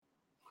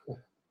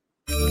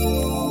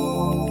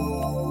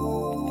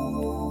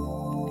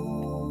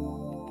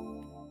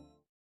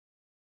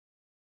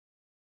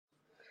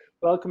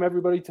Welcome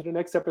everybody to the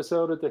next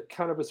episode of the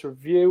Cannabis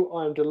Review.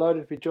 I'm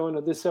delighted to be joined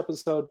on this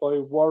episode by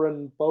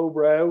Warren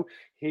Bobrow.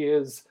 He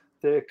is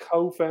the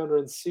co-founder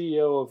and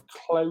CEO of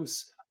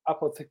Klaus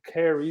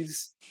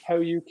Apothicaires. How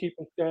are you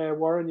keeping,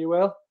 Warren? You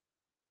well?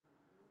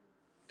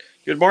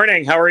 Good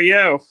morning. How are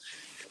you?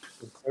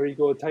 Very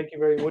good. Thank you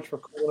very much for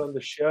coming on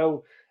the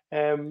show.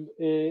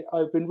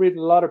 I've been reading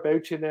a lot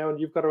about you now, and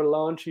you've got a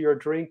launch of your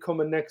drink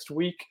coming next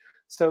week.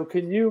 So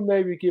can you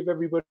maybe give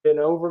everybody an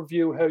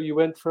overview how you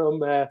went from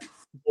the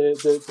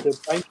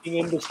banking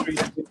industry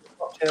to the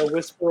cocktail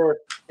whisperer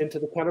into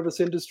the cannabis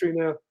industry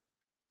now?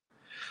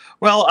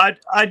 Well,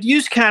 I'd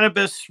used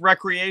cannabis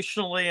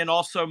recreationally and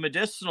also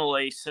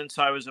medicinally since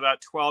I was about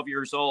 12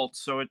 years old.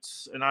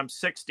 And I'm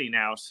 60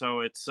 now, so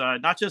it's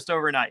not just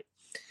overnight.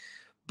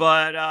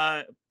 But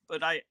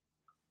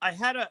I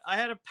had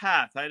a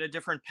path. I had a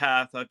different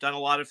path. I've done a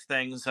lot of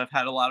things. I've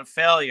had a lot of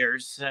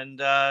failures,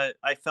 and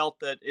I felt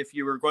that if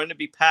you were going to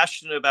be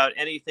passionate about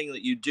anything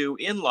that you do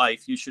in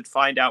life, you should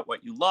find out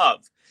what you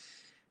love.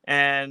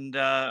 And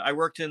I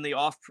worked in the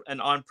off and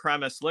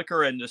on-premise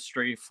liquor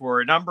industry for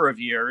a number of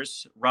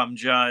years. Rum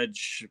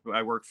judge.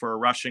 I worked for a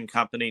Russian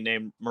company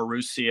named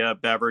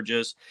Marussia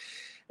Beverages,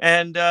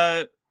 and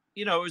it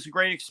was a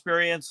great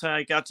experience.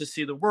 I got to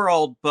see the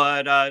world,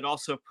 but it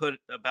also put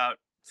about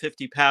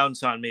 50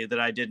 pounds on me that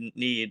I didn't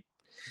need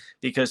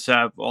because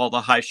of all the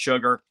high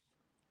sugar.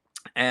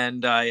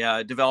 And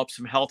I developed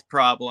some health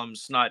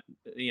problems, not,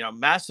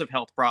 massive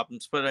health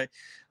problems, but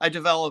I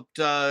developed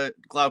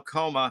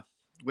glaucoma,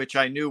 which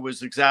I knew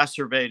was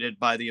exacerbated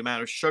by the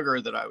amount of sugar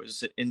that I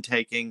was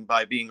intaking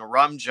by being a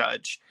rum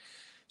judge.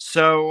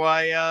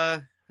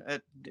 So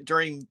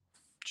during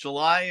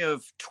July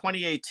of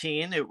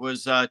 2018, it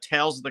was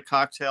Tales of the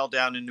Cocktail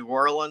down in New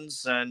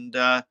Orleans, and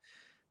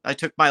I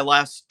took my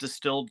last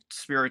distilled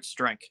spirits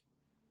drink.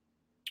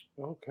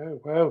 Okay,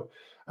 wow.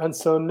 And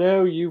so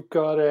now you've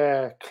got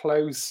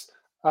Klaus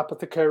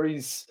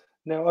Apothicaires.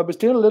 Now, I was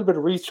doing a little bit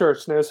of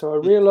research now, so I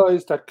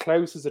realized that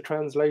Klaus is a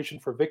translation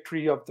for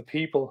victory of the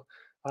people.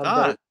 And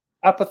that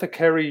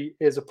apothecary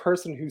is a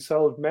person who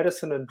sold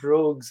medicine and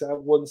drugs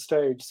at one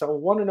stage. So I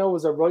want to know,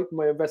 was I right in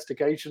my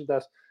investigation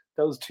that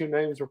those two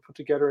names were put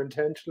together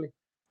intentionally?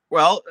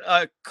 Well,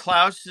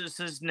 Klaus is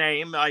his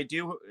name. I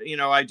do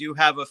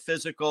have a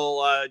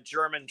physical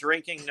German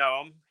drinking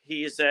gnome.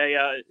 He's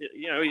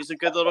he's a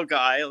good little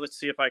guy. Let's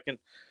see if I can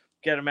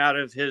get him out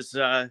of his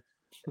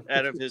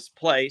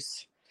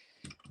place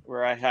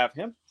where I have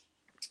him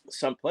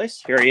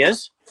someplace. Here he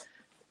is.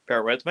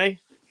 Bear with me.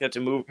 You have to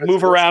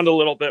move around a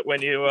little bit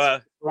when you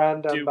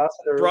do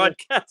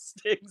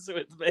broadcastings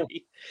with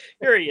me.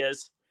 Here he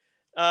is.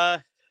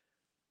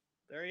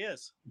 There he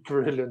is.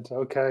 Brilliant.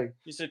 Okay.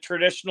 He's a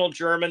traditional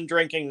German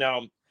drinking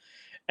gnome.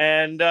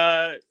 And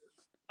I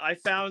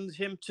found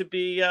him to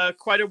be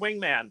quite a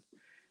wingman.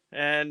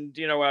 And,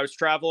 I was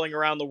traveling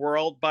around the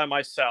world by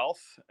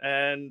myself,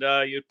 and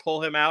you'd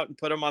pull him out and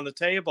put him on the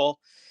table,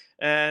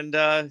 and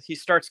he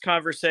starts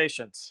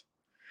conversations.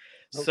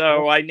 Okay.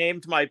 So I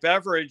named my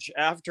beverage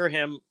after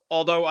him,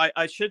 although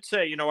I should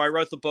say, I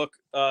wrote the book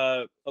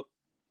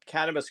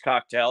Cannabis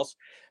Cocktails,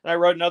 and I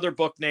wrote another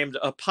book named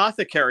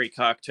Apothicaire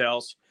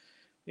Cocktails,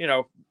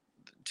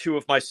 two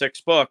of my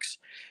 6 books.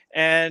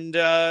 And,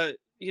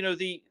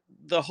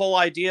 the whole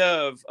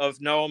idea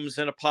of gnomes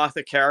and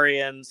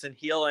apothecarians and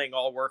healing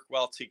all work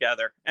well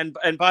together. And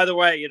by the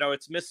way,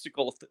 it's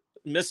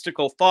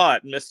mystical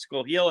thought,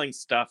 mystical healing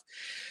stuff.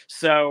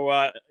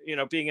 So,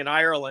 being in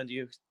Ireland,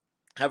 you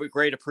have a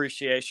great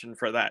appreciation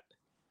for that.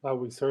 Oh,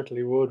 we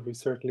certainly would. We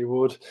certainly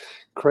would.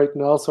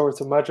 Creating all sorts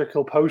of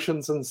magical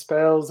potions and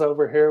spells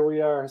over here we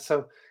are.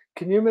 So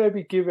can you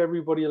maybe give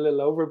everybody a little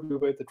overview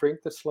about the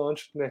drink that's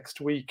launched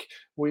next week?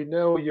 We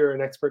know you're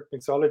an expert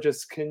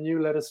mixologist. Can you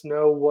let us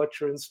know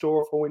what you're in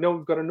store for? We know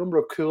we've got a number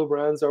of cool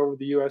brands over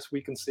the US we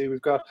can see.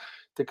 We've got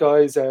the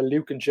guys,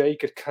 Luke and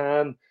Jake at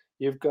Cannes.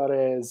 You've got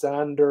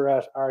Xander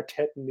at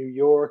Artet in New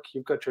York.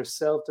 You've got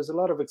yourself. There's a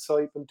lot of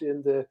excitement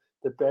in the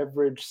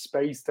beverage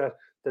space, the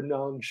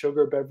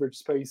non-sugar beverage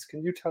space.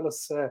 Can you tell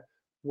us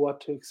what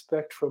to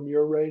expect from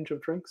your range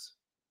of drinks?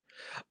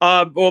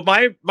 Well,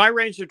 my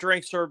range of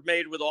drinks are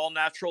made with all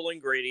natural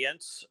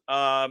ingredients.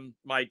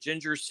 My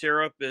ginger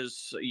syrup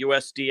is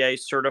USDA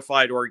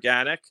certified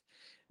organic.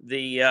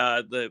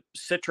 The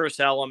citrus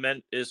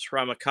element is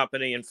from a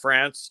company in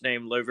France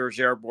named Le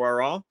Verger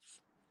Boiron.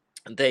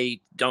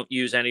 They don't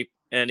use any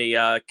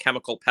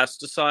chemical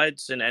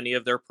pesticides in any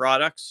of their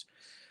products.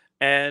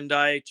 And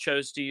I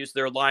chose to use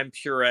their lime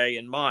puree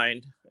in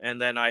mine. And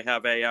then I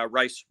have a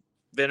rice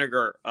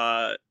vinegar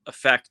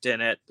effect in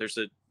it. There's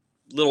a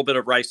little bit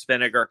of rice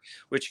vinegar,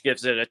 which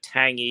gives it a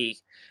tangy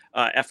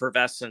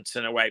effervescence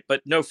in a way,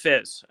 but no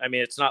fizz. I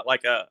mean, it's not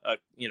like a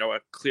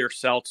clear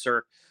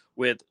seltzer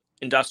with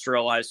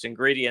industrialized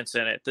ingredients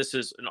in it. This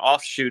is an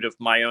offshoot of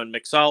my own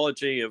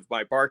mixology, of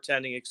my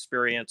bartending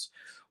experience,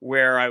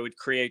 where I would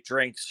create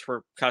drinks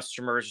for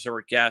customers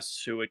or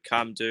guests who would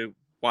come to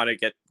want to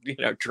get,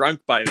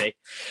 drunk by me.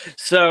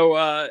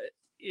 So,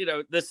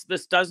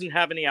 this doesn't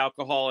have any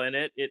alcohol in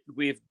it.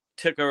 We've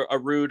took a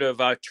route of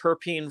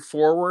terpene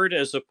forward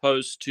as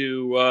opposed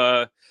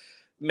to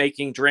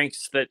making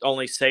drinks that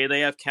only say they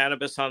have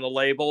cannabis on the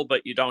label,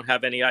 but you don't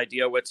have any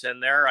idea what's in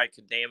there. I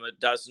could name a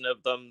dozen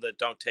of them that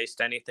don't taste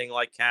anything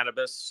like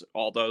cannabis,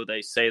 although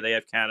they say they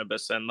have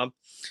cannabis in them.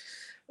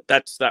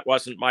 That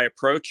wasn't my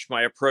approach.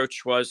 My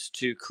approach was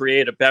to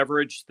create a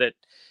beverage that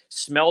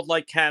smelled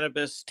like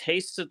cannabis,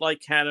 tasted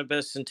like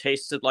cannabis, and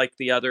tasted like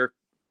the other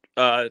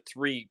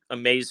three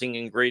amazing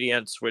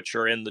ingredients which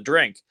are in the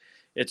drink.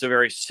 It's a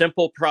very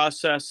simple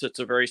process. It's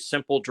a very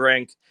simple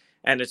drink,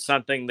 and it's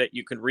something that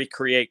you can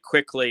recreate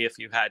quickly if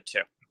you had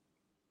to.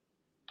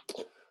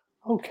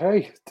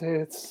 Okay,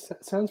 it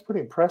sounds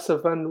pretty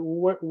impressive. And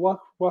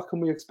what can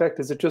we expect?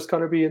 Is it just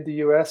going to be in the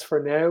US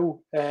for now?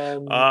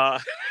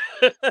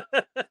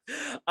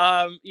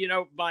 You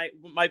know,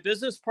 my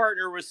business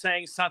partner was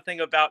saying something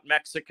about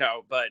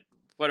Mexico, but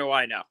what do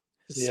I know?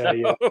 Yeah,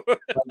 yeah.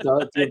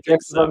 The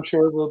objective, I'm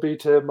sure, will be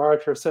to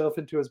march yourself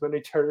into as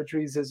many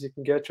territories as you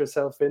can get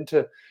yourself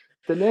into.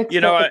 The next, you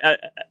know,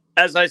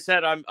 as I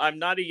said, I'm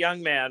not a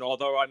young man,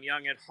 although I'm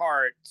young at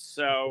heart.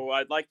 So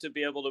I'd like to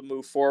be able to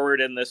move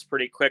forward in this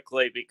pretty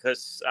quickly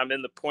because I'm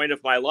in the point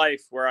of my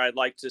life where I'd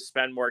like to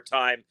spend more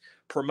time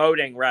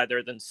promoting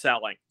rather than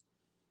selling.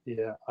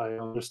 Yeah, I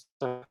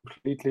understand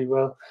completely.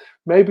 Well,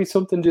 maybe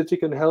something that you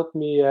can help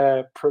me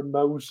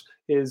promote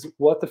is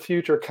what the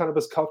future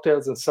cannabis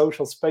cocktails and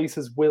social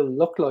spaces will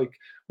look like.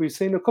 We've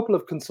seen a couple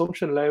of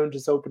consumption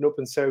lounges open up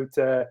in South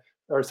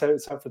San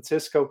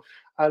Francisco,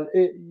 and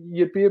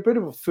you'd be a bit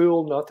of a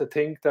fool not to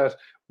think that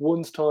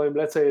once time,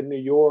 let's say in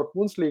New York,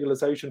 once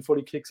legalization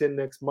fully kicks in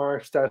next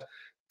March, that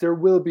there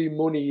will be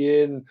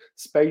money in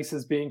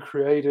spaces being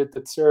created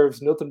that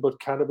serves nothing but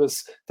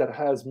cannabis, that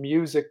has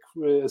music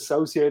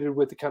associated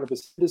with the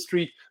cannabis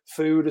industry,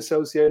 food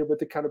associated with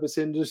the cannabis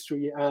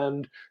industry,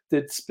 and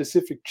the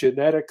specific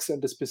genetics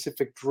and the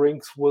specific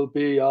drinks will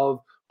be of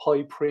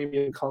high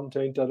premium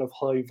content and of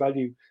high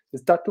value.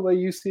 Is that the way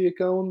you see it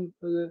going?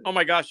 Oh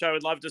my gosh, I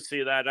would love to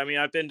see that. I mean,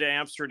 I've been to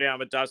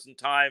Amsterdam a dozen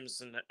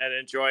times and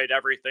enjoyed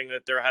everything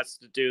that there has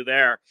to do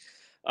there.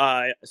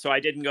 So I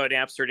didn't go to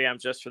Amsterdam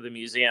just for the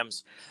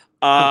museums.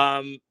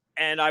 And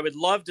I would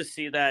love to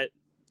see that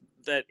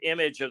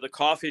image of the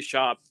coffee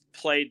shop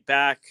played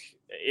back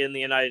in the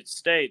United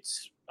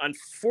States.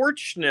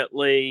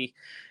 Unfortunately,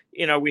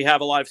 you know, we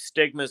have a lot of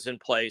stigmas in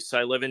place.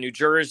 I live in New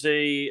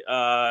Jersey.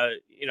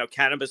 You know,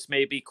 cannabis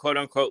may be quote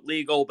unquote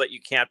legal, but you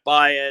can't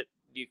buy it.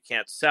 You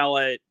can't sell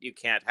it. You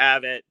can't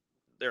have it.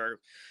 There are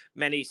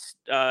many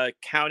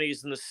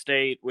counties in the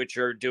state which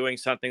are doing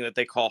something that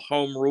they call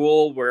home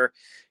rule, where,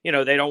 you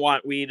know, they don't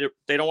want weed.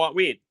 They don't want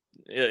weed.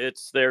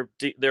 It's they're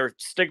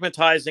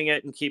stigmatizing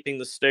it and keeping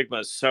the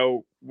stigmas.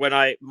 So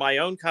when my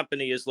own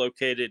company is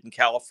located in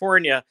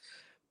California,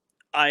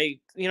 I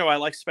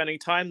like spending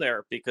time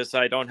there because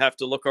I don't have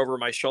to look over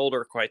my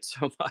shoulder quite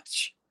so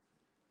much.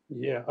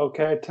 Yeah,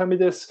 okay. Tell me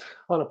this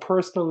on a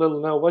personal level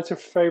now. What's your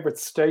favorite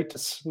state to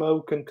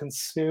smoke and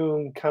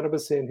consume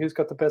cannabis in? Who's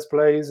got the best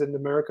plays in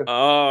America?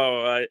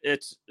 Oh,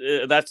 it's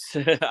that's.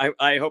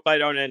 I hope I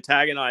don't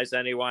antagonize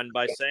anyone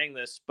by saying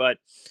this, but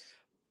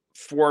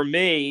for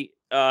me,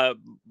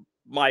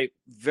 my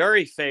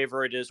very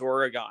favorite is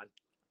Oregon.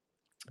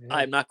 Yeah.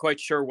 I'm not quite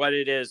sure what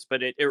it is,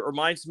 but it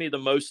reminds me the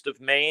most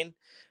of Maine.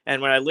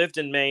 And when I lived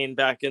in Maine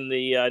back in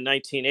the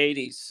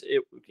 1980s,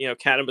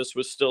 cannabis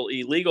was still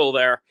illegal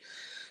there.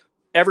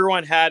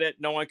 Everyone had it.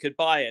 No one could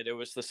buy it. It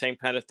was the same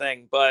kind of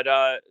thing. But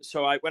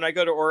when I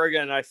go to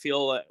Oregon, I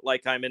feel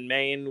like I'm in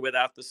Maine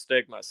without the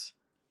stigmas.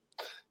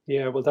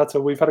 Yeah, well,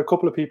 we've had a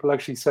couple of people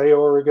actually say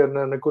Oregon,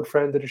 and a good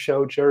friend of the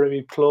show,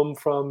 Jeremy Plum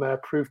from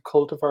Proof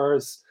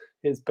Cultivars,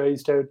 is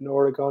based out in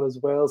Oregon as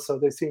well. So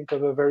they seem to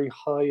have a very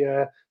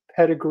high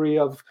pedigree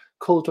of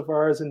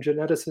cultivars and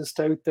geneticists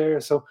out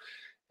there. So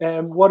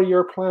what are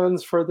your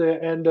plans for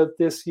the end of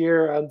this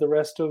year and the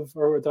rest of,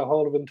 or the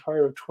whole of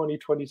entire of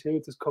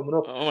 2022 that's coming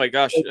up? Oh my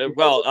gosh.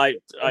 Well,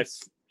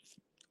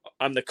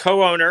 I'm the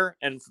co-owner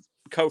and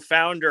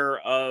co-founder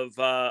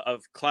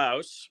of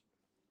Klaus,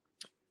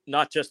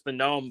 not just the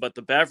gnome, but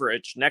the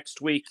beverage.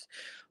 Next week,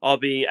 I'll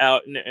be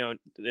out,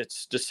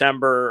 it's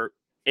December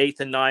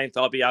 8th and 9th.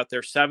 I'll be out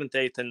there 7th,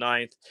 8th, and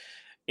 9th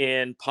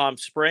in Palm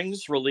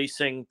Springs,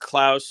 releasing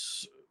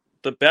Klaus,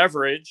 the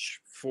beverage,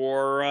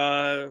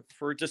 for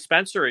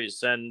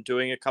dispensaries and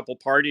doing a couple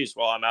parties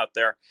while I'm out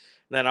there.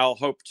 And then I'll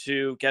hope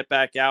to get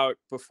back out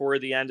before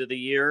the end of the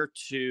year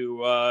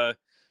to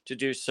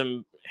do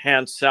some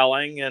hand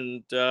selling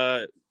and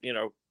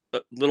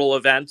little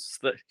events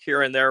that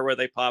here and there where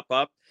they pop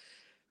up.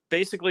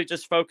 Basically,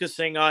 just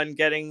focusing on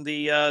getting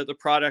the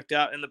product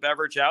out and the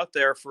beverage out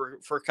there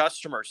for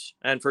customers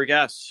and for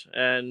guests,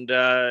 and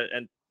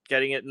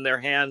getting it in their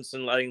hands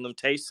and letting them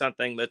taste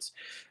something that's,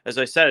 as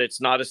I said,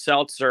 it's not a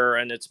seltzer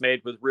and it's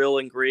made with real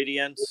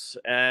ingredients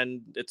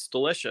and it's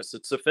delicious.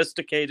 It's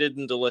sophisticated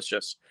and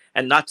delicious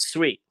and not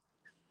sweet.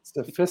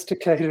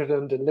 Sophisticated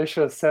and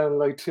delicious sound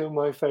like two of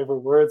my favorite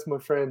words, my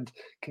friend.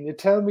 Can you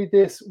tell me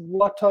this?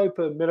 What type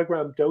of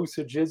milligram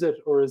dosage is it,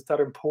 or is that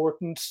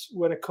important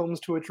when it comes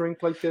to a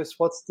drink like this?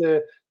 What's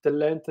the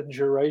length and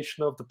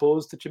duration of the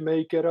buzz that you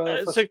may get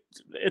off it?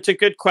 It's a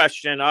good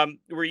question.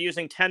 We're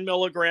using 10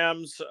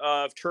 milligrams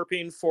of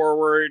terpene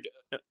forward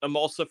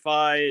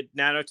emulsified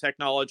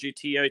nanotechnology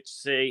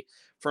THC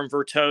from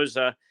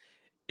Vertosa.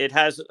 It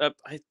has the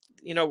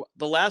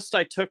last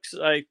I took,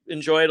 I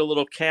enjoyed a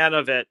little can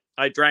of it.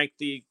 I drank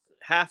the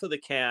half of the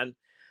can.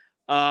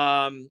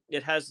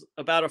 It has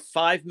about a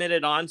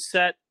 5-minute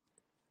onset,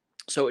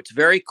 so it's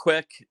very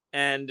quick,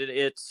 and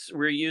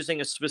we're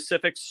using a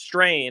specific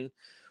strain,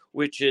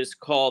 which is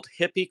called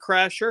Hippie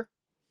Crasher,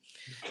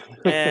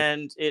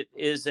 and it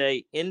is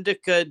a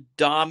indica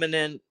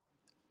dominant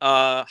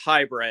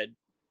hybrid.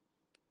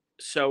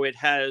 So it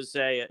has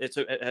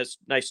it has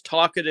nice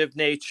talkative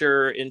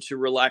nature into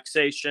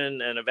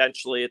relaxation, and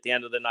eventually at the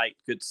end of the night,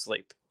 good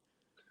sleep.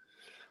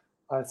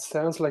 It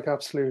sounds like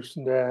absolute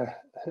a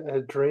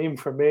dream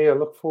for me. I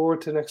look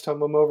forward to next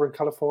time I'm over in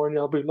California.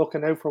 I'll be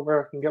looking out for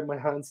where I can get my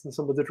hands on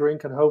some of the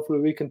drink, and hopefully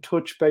we can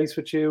touch base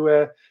with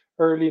you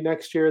early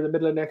next year, the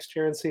middle of next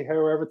year, and see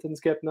how everything's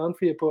getting on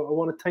for you. But I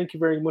want to thank you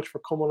very much for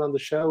coming on the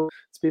show.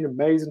 It's been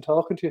amazing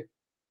talking to you.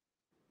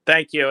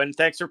 Thank you, and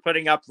thanks for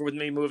putting up with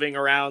me moving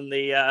around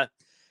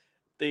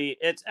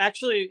it's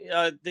actually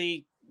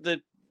the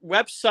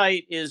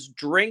website is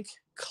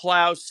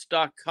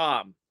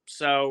drinkklaus.com.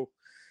 So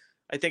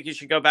I think you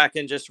should go back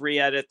and just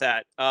re-edit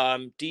that.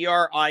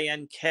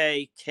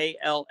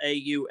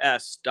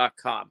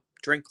 drinkklaus.com.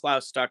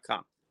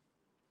 drinkklaus.com.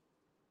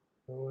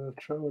 I'm going to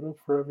throw it up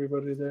for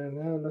everybody there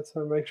now. Let's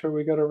make sure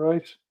we got it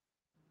right.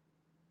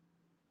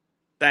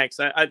 Thanks.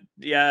 They're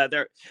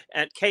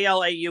at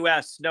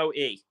Klaus, no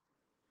E.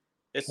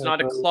 It's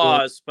not a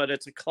Klaus, but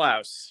it's a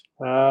Klaus.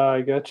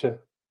 I gotcha.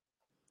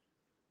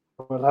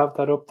 We'll have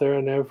that up there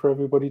now for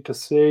everybody to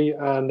see,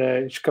 and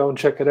you should go and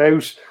check it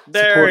out.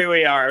 There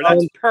we are.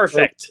 That's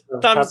perfect.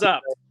 Thumbs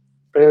up.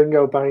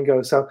 Bingo,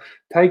 bango. So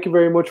thank you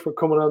very much for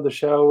coming on the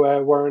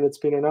show, Warren. It's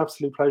been an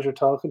absolute pleasure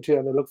talking to you,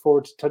 and I look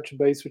forward to touching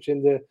base with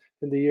you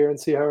in the year and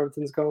see how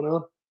everything's going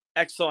on.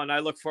 Excellent. I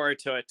look forward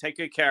to it. Take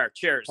good care.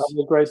 Cheers. Have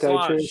a great day.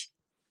 Cheers.